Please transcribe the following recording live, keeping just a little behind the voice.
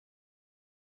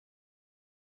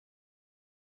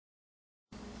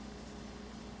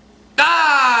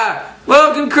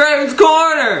Craven's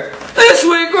Corner. This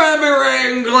week we're going to be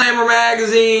reading Glamour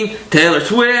magazine. Taylor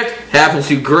Swift happens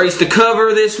to grace the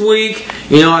cover this week.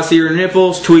 You know, I see her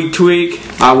nipples, tweak, tweak.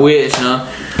 I wish, huh?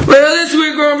 Well, this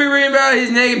week we're going to be reading about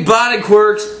his naked body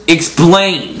quirks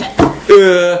explained.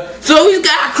 So he's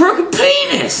got a crooked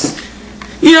penis.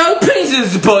 You know, the penis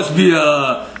is supposed to be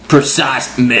a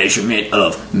precise measurement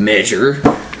of measure.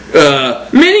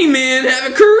 Many men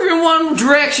have a curve in one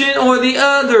direction or the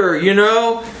other, you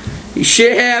know.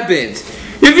 Shit happens.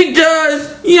 If he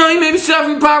does, you know, he may be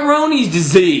suffering Peyronie's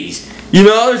disease. You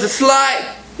know, there's a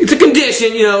slight, it's a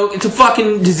condition, you know, it's a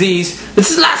fucking disease. It's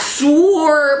a slight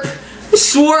swarp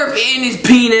in his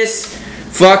penis.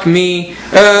 Fuck me.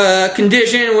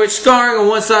 Condition in which scarring on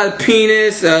one side of the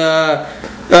penis, may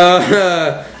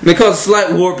cause a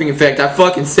slight warping effect. I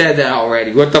fucking said that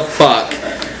already. What the fuck?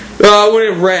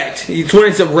 When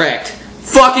it's erect.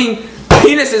 Fucking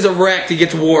penis is erect, it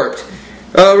gets warped.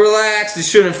 Relax, it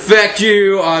shouldn't affect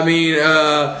you. I mean,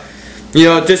 you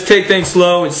know, just take things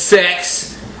slow in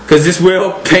sex, because this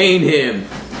will pain him.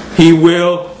 He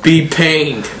will be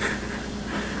pained.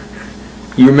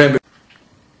 You remember?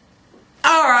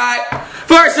 Alright,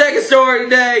 for our second story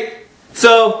today.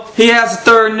 So, he has a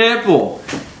third nipple.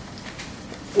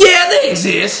 Yeah, they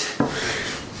exist.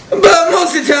 But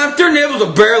most of the time, third nipples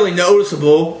are barely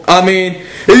noticeable. I mean,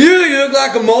 it usually looks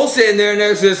like a mole sitting there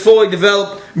next to his fully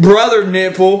developed brother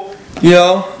nipple. You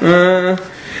know,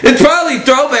 it's probably a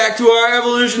throwback to our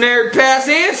evolutionary past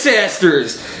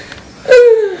ancestors.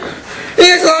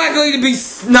 It's likely to be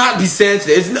not be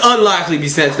sensitive. It's unlikely to be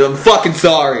sensitive. I'm fucking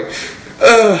sorry.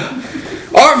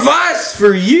 Our advice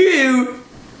for you,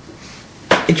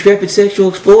 intrepid sexual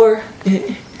explorer,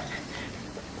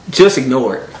 just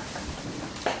ignore it.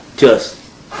 Just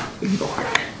ignore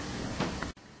it.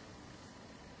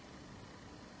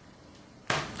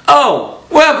 Oh,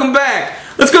 welcome back.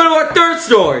 Let's go to our third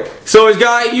story. So he's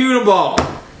got a uniball.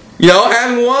 You know,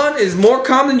 having one is more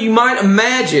common than you might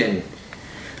imagine.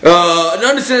 An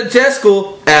undescended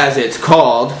testicle, as it's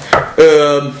called,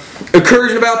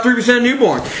 occurs in about 3% of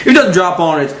newborns. If it doesn't drop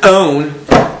on its own,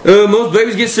 most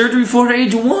babies get surgery before the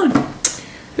age of 1.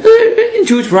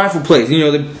 Into its rightful place. You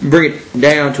know, they bring it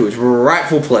down to its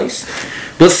rightful place.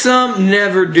 But some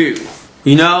never do.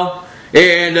 You know?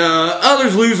 And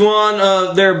others lose one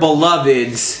of their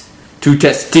beloveds to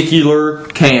testicular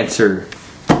cancer.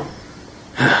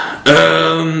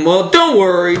 Well, don't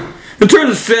worry. In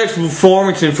terms of sexual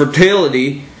performance and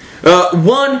fertility,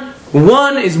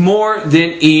 one is more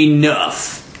than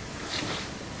enough.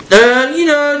 You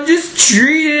know, just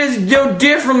treat it as no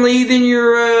differently than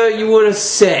you would have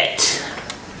set.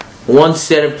 One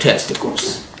set of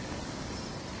testicles.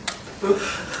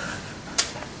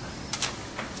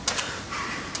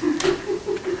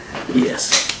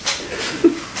 Yes.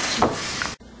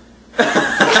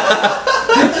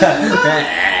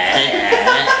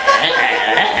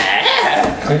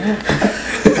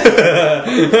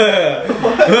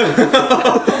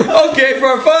 Okay, for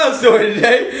our final story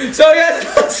today, so he has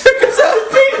a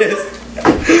circumcised penis.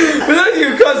 For those of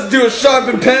you who constitute a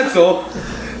sharpened pencil,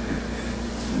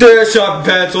 there's sharpened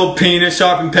pencil, penis,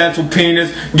 sharpened pencil,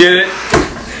 penis, get it?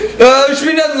 There should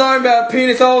be nothing learned about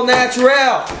penis all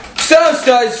natural. Some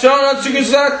studies show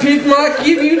uncircumcised people might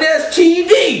give you an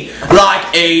STD,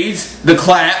 like AIDS, the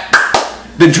clap,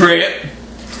 the drip,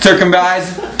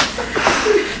 circumcised.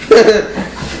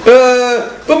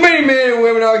 But many men and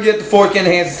women argue that the force can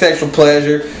enhance sexual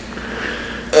pleasure.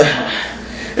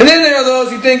 And then there are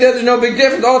those who think that there's no big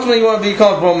difference. Ultimately, you want to be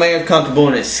comfortable, man, comfortable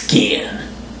in his skin.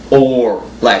 Or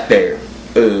like there.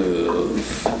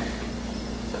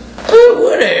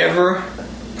 Whatever.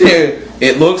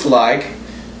 It looks like.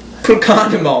 Put a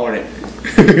condom on it.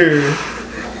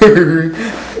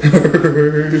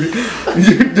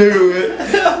 You do it.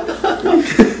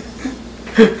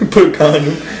 Put a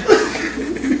condom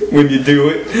when you do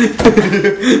it.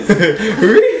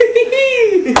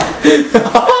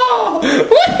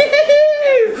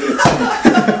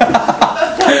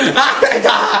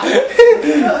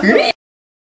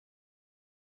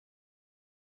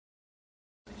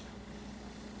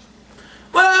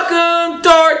 Welcome,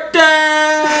 Torta!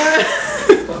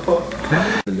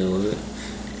 The middle of it.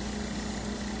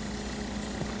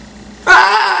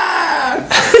 Ah!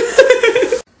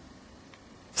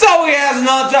 So he has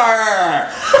another.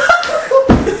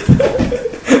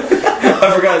 I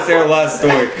forgot to say our last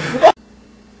story.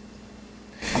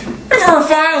 And for our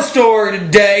final story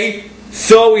today,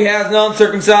 so he has an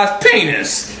uncircumcised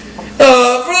penis. For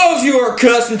those of you who are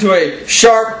accustomed to a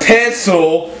sharp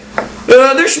pencil,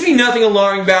 there should be nothing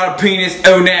alarming about a penis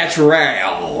au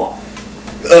naturel.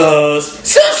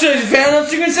 Some studies found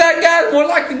uncircumcised guys would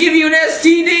like to give you an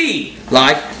STD,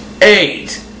 like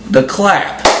AIDS, the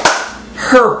clap,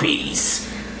 herpes,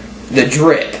 the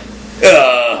drip.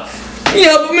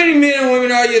 But many men and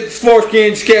women argue that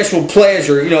foreskin's sexual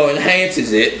pleasure,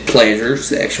 enhances it,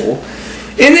 sexual.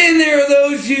 And then there are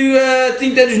those who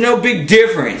think that there's no big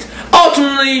difference.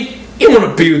 Ultimately, you want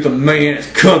to be with a man that's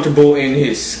comfortable in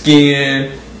his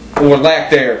skin, or lack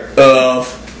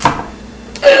thereof.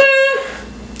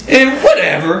 And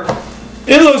whatever.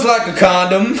 It looks like a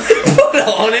condom. Put it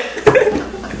on it.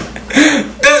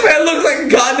 This man looks like a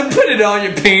condom. Put it on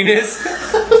your penis.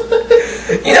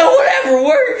 Whatever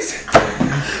works.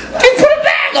 Just put a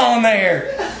bag on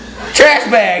there. Trash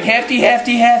bag. Hefty,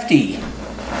 hefty, hefty.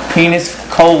 Penis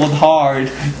cold hard.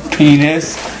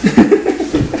 Penis.